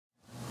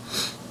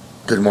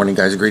Good morning,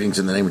 guys. Greetings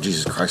in the name of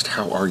Jesus Christ.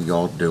 How are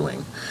y'all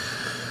doing?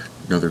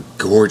 Another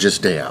gorgeous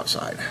day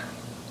outside.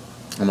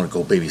 I'm going to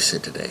go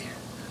babysit today.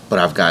 But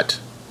I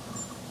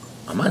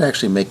might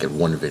actually make it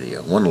one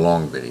video, one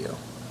long video.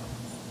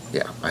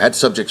 Yeah, I had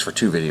subjects for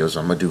 2 videos.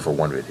 I'm going to do for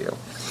 1 video.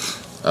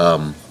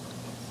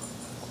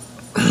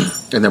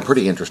 And they're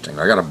pretty interesting.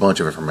 I got a bunch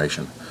of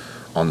information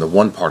on the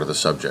one part of the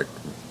subject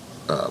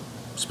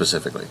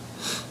specifically.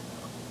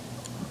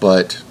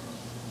 But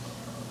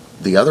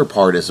the other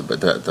part is,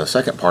 the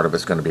second part of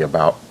it's going to be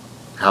about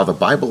how the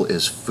Bible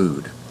is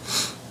food.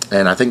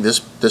 And I think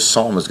this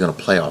psalm is going to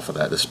play off of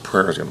that. This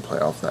prayer is going to play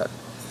off that.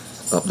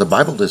 The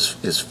Bible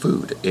is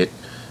food. It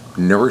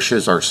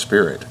nourishes our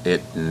spirit.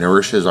 It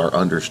nourishes our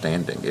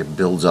understanding. It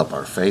builds up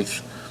our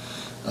faith.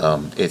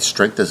 It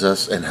strengthens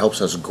us and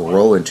helps us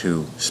grow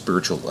into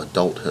spiritual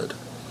adulthood.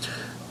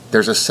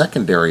 There's a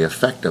secondary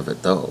effect of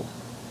it, though.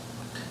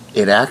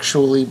 It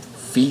actually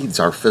feeds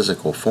our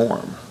physical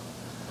form.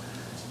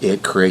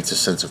 It creates a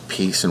sense of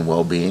peace and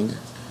well-being.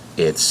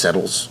 It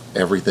settles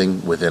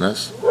everything within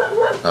us.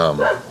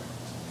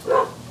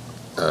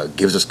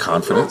 Gives us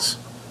confidence,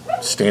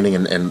 standing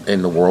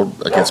in the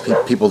world against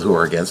people who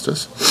are against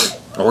us,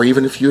 or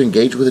even if you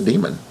engage with a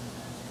demon.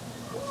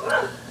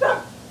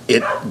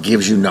 It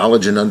gives you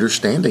knowledge and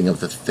understanding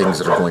of the things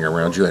that are going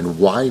around you and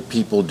why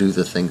people do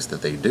the things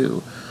that they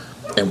do.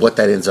 And what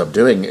that ends up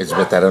doing is,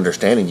 with that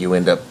understanding,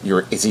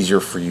 it's easier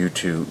for you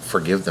to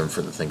forgive them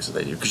for the things that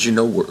they do, because you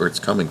know where it's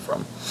coming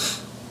from.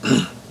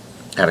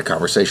 Had a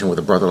conversation with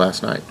a brother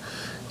last night,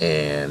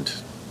 and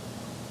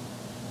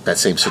that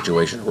same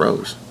situation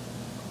arose.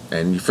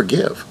 And you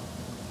forgive.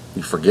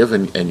 You forgive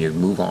and you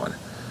move on.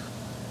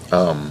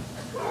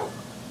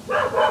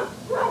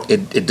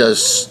 It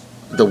does,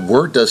 the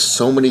Word does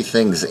so many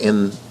things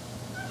in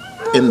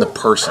the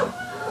person.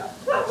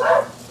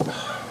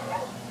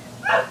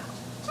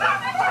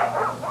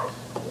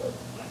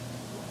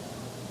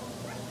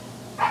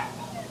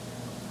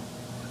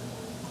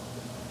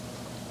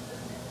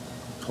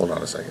 Hold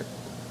on a second.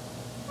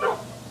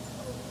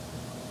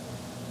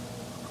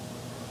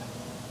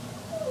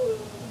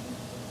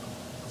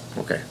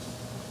 Okay.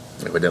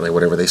 Evidently,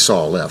 whatever they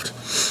saw left.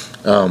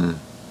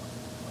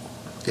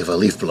 If a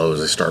leaf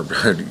blows, they start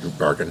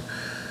barking.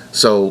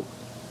 So,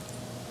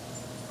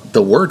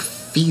 the Word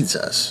feeds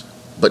us,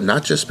 but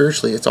not just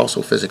spiritually, it's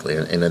also physically.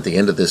 And at the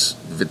end of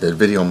the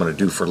video I'm going to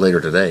do for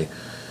later today,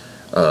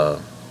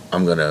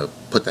 I'm going to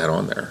put that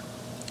on there.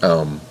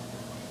 I'm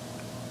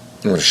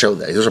going to show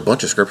that. There's a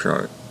bunch of scripture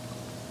on it.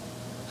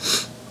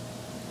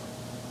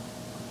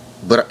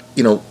 But,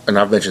 and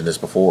I've mentioned this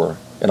before,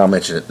 and I'll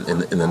mention it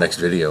in the next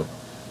video.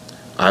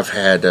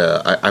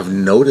 I've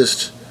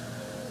noticed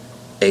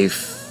a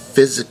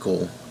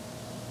physical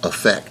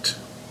effect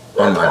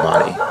on my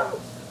body.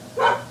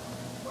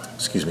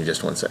 Excuse me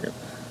just one second.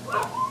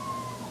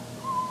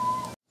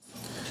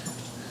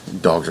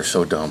 Dogs are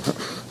so dumb.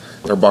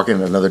 They're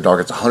barking at another dog.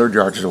 It's 100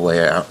 yards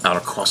away, out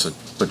across a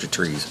bunch of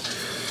trees.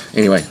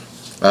 Anyway,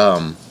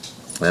 and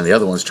the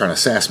other one's trying to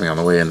sass me on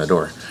the way in the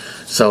door.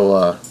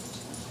 So,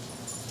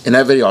 in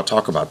that video, I'll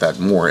talk about that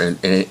more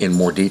in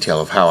more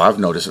detail, of how I've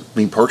noticed,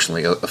 me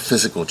personally, a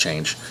physical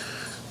change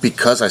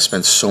because I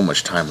spend so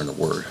much time in the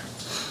Word.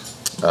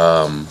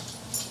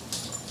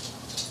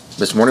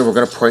 This morning we're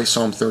going to pray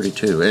Psalm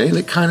 32, and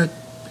it kind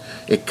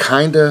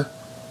of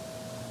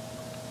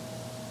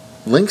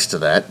links to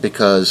that,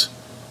 because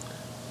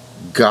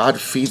God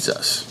feeds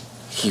us.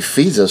 He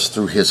feeds us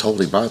through His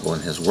Holy Bible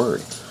and His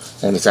Word,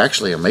 and it's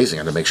actually amazing.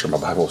 I had to make sure my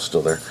Bible is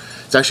still there.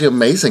 It's actually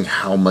amazing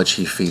how much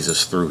He feeds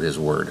us through His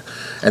Word.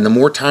 And the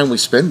more time we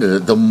spend in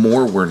it, the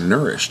more we're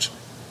nourished.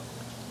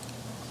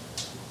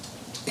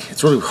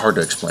 It's really hard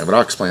to explain, but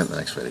I'll explain it in the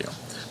next video.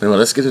 But anyway,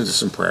 let's get into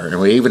some prayer. And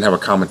we even have a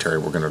commentary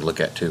we're going to look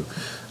at too,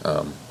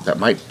 that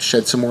might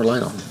shed some more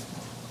light on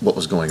what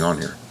was going on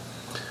here.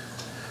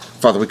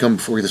 Father, we come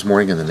before You this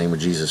morning in the name of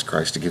Jesus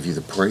Christ to give You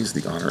the praise,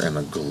 the honor, and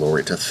the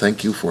glory, to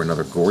thank You for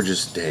another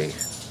gorgeous day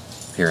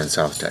here in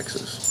South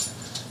Texas.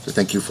 To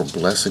thank You for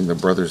blessing the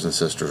brothers and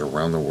sisters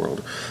around the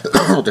world.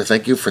 To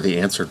thank You for the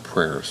answered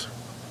prayers.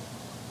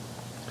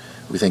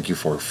 We thank You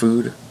for our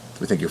food.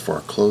 We thank You for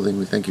our clothing.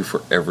 We thank You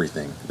for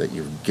everything that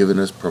You've given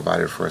us,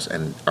 provided for us,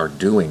 and are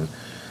doing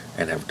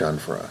and have done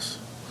for us.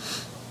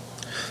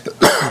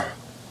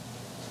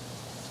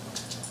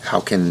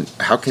 How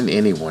can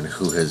anyone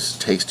who has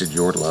tasted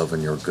Your love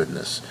and Your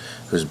goodness,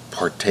 who's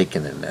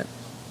partaken in it,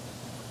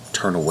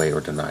 turn away or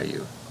deny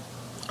You?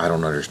 I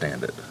don't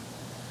understand it.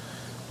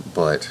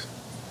 But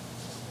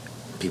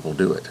people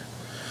do it.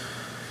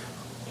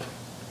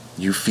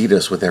 You feed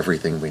us with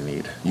everything we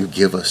need. You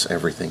give us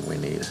everything we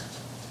need.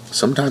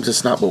 Sometimes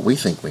it's not what we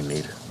think we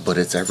need, but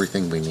it's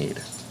everything we need.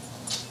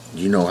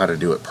 You know how to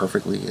do it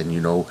perfectly, and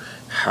You know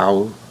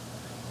how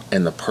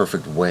and the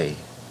perfect way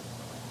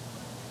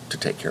to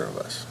take care of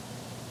us.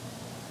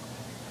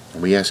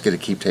 And we ask You to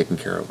keep taking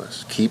care of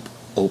us. Keep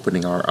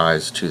opening our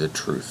eyes to the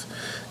truth.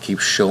 Keep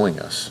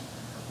showing us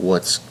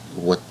what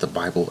the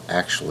Bible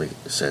actually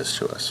says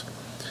to us.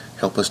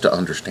 Help us to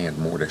understand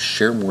more, to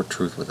share more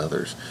truth with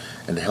others,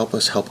 and to help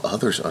us help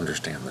others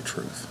understand the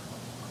truth.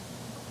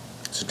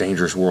 It's a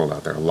dangerous world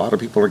out there. A lot of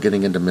people are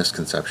getting into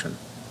misconception.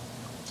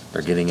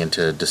 They're getting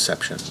into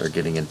deception. They're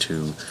going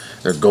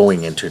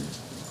into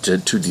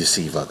to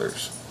deceive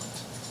others.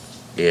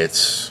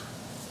 It's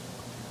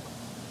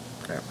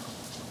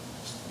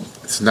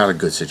not a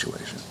good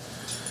situation.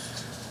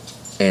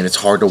 And it's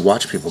hard to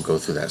watch people go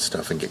through that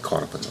stuff and get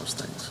caught up in those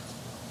things.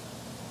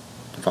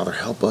 Father,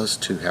 help us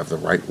to have the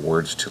right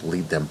words to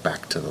lead them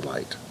back to the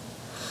light.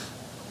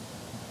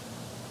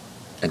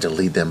 And to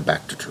lead them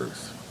back to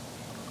truth.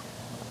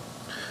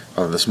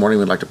 Father, this morning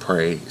we'd like to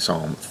pray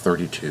Psalm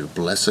 32.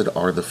 Blessed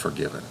are the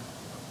forgiven.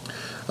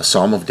 A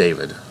psalm of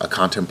David, a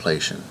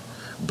contemplation.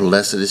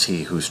 Blessed is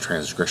he whose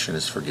transgression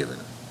is forgiven,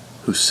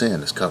 whose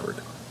sin is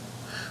covered.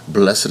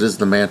 Blessed is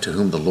the man to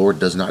whom the Lord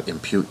does not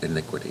impute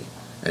iniquity,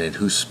 and in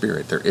whose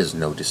spirit there is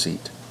no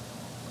deceit.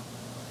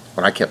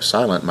 When I kept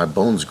silent, my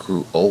bones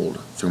grew old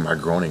through my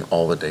groaning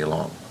all the day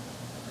long.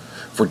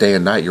 For day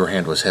and night your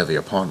hand was heavy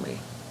upon me.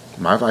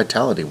 My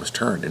vitality was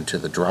turned into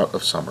the drought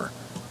of summer.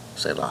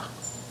 Selah.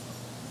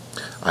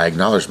 I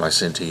acknowledged my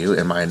sin to you,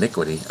 and my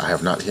iniquity I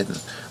have not hidden.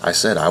 I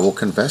said, I will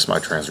confess my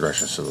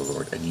transgressions to the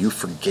Lord, and you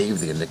forgave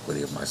the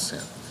iniquity of my sin.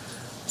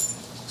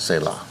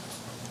 Selah.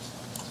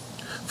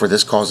 For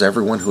this cause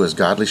everyone who is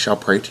godly shall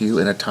pray to you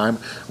in a time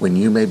when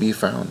you may be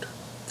found.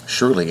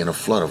 Surely in a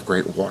flood of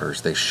great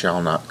waters they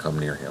shall not come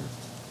near him.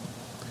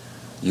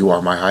 You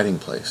are my hiding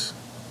place.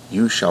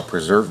 You shall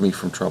preserve me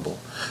from trouble.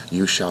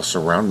 You shall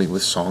surround me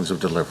with songs of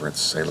deliverance.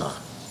 Selah.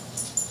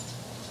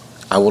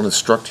 I will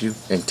instruct you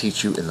and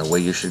teach you in the way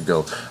you should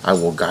go. I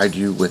will guide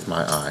you with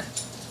my eye.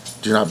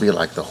 Do not be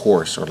like the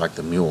horse or like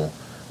the mule,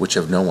 which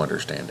have no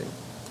understanding,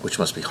 which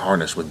must be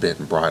harnessed with bit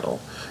and bridle,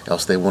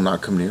 else they will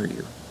not come near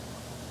you.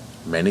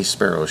 Many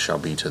sorrows shall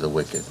be to the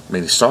wicked,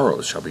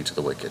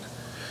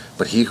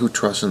 but he who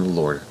trusts in the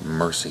Lord,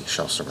 mercy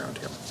shall surround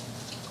him.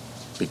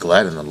 Be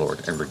glad in the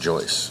Lord and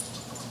rejoice,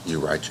 you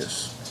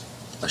righteous.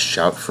 A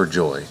shout for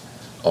joy,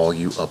 all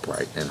you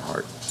upright in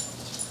heart.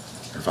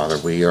 And Father,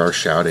 we are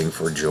shouting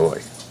for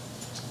joy.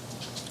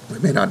 We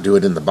may not do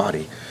it in the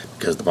body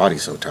because the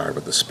body's so tired,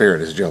 but the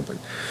spirit is jumping.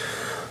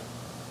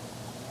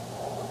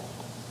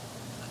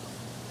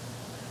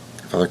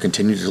 Father,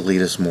 continue to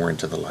lead us more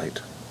into the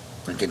light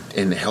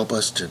and help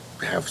us to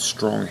have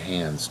strong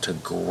hands to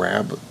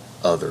grab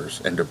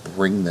others and to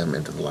bring them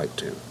into the light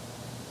too.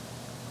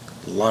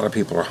 A lot of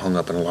people are hung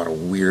up in a lot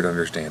of weird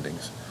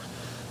understandings.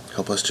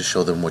 Help us to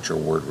show them what your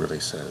word really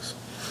says.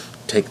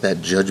 Take that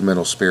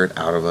judgmental spirit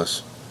out of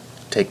us.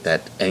 Take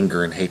that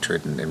anger and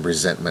hatred and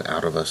resentment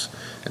out of us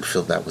and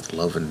fill that with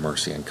love and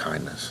mercy and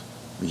kindness.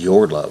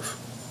 Your love,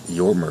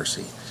 your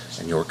mercy,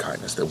 and your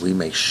kindness, that we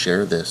may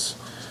share this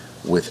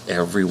with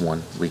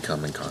everyone we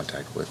come in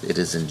contact with. It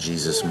is in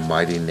Jesus'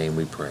 mighty name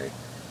we pray.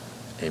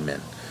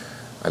 Amen.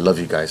 I love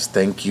you guys.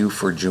 Thank you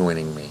for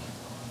joining me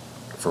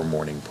for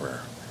morning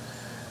prayer.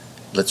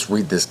 Let's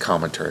read this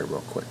commentary real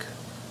quick.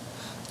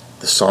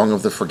 The Song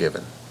of the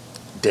Forgiven.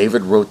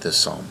 David wrote this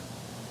psalm,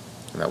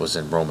 and that was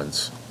in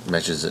Romans.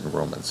 Mentions it in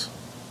Romans.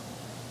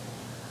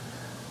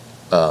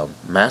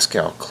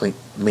 Maskal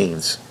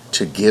means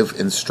to give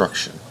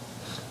instruction.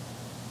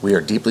 We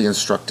are deeply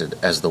instructed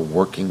as the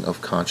working of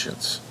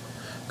conscience.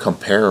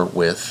 Compare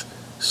with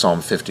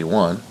Psalm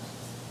 51.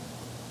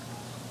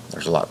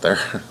 There's a lot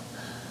there.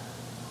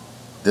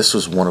 This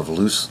was one of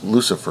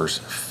Lucifer's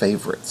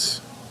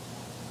favorites.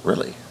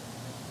 Really.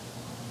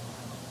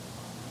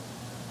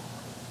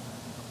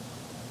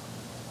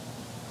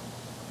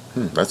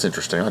 That's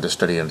interesting. I'll just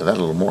study into that a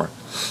little more.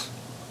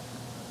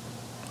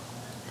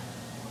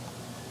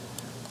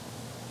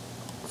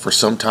 For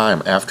some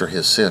time after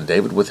his sin,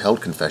 David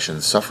withheld confession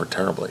and suffered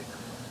terribly.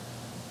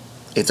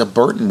 It's a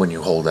burden when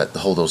you hold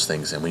those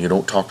things in, when you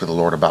don't talk to the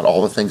Lord about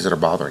all the things that are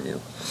bothering you.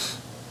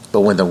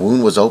 But when the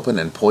wound was open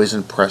and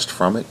poison pressed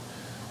from it,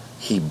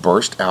 he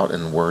burst out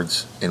in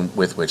words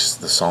with which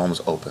the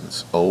Psalms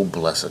opens. Oh,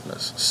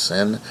 blessedness.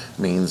 Sin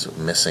means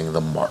missing the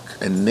mark.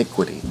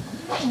 Iniquity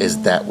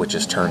is that which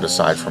is turned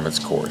aside from its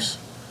course.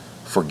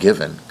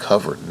 Forgiven,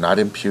 covered, not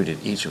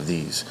imputed, each of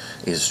these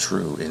is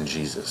true in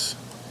Jesus.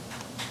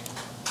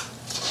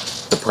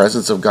 The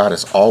presence of God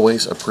is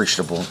always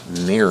appreciable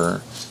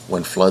nearer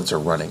when floods are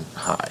running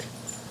high.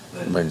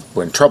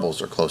 When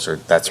troubles are closer,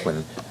 that's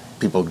when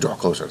people draw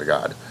closer to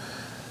God.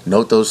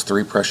 Note those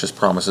three precious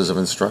promises of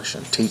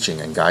instruction,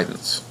 teaching, and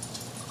guidance.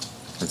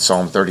 In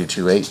Psalm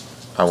 32:8,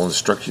 I will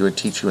instruct you and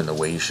teach you in the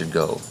way you should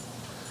go.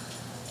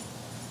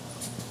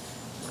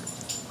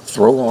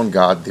 Throw on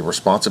God the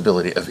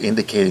responsibility of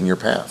indicating your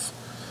path.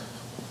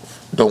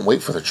 Don't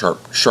wait for the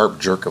sharp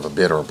jerk of a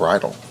bit or a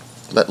bridle.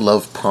 Let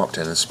love prompt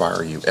and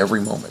inspire you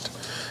every moment.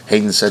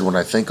 Hayden said, when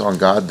I think on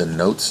God, the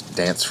notes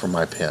dance from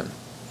my pen.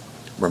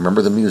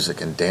 Remember the music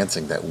and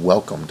dancing that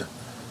welcomed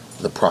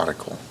the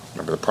prodigal.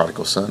 Remember the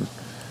prodigal son?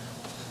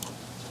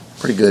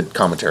 Pretty good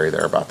commentary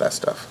there about that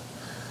stuff.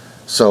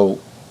 So,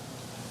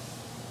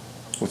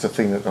 what's the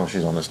thing that... Oh,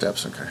 she's on the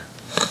steps. Okay.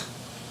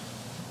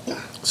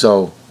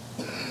 So,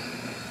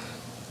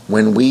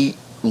 when we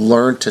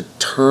learn to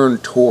turn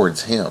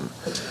towards Him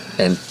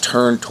and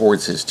turn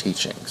towards His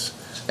teachings,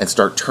 and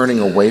start turning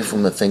away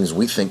from the things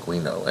we think we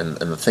know and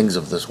the things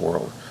of this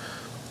world,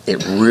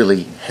 it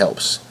really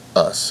helps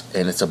us.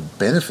 And it's a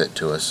benefit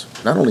to us,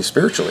 not only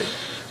spiritually,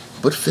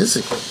 but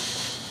physically.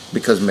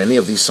 Because many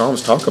of these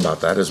Psalms talk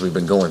about that as we've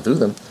been going through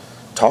them,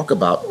 talk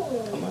about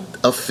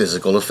a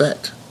physical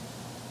effect.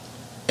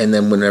 And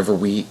then whenever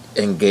we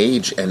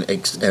engage and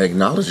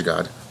acknowledge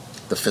God,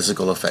 the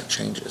physical effect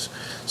changes.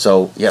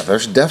 So, yeah,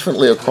 there's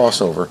definitely a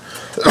crossover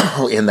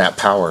in that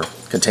power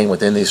contained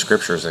within these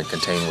scriptures and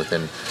contained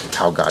within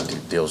how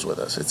God deals with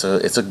us.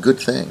 It's a good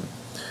thing.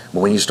 But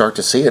when you start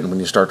to see it and when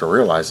you start to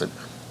realize it,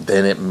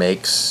 then it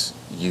makes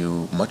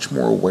you much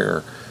more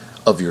aware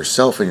of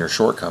yourself and your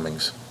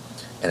shortcomings,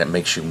 and it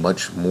makes you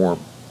much more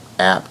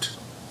apt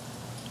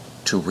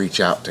to reach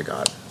out to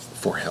God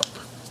for help,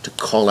 to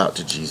call out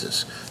to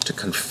Jesus, to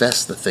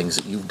confess the things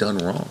that you've done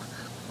wrong.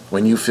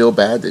 When you feel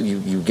bad, that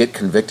you get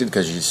convicted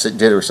because you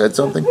did or said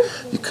something,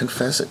 you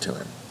confess it to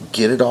him.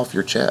 Get it off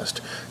your chest.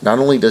 Not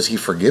only does he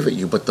forgive it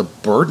you, but the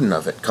burden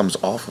of it comes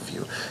off of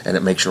you, and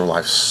it makes your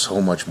life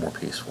so much more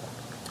peaceful.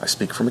 I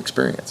speak from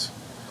experience.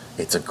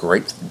 It's a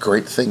great,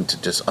 great thing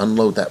to just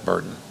unload that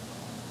burden.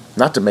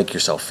 Not to make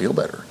yourself feel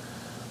better,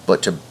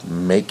 but to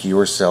make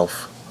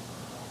yourself,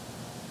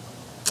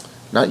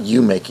 not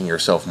you making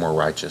yourself more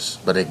righteous,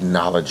 but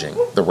acknowledging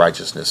the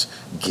righteousness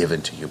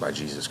given to you by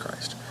Jesus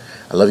Christ.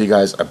 I love you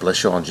guys. I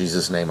bless you all in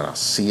Jesus' name, and I'll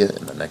see you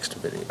in the next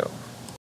video.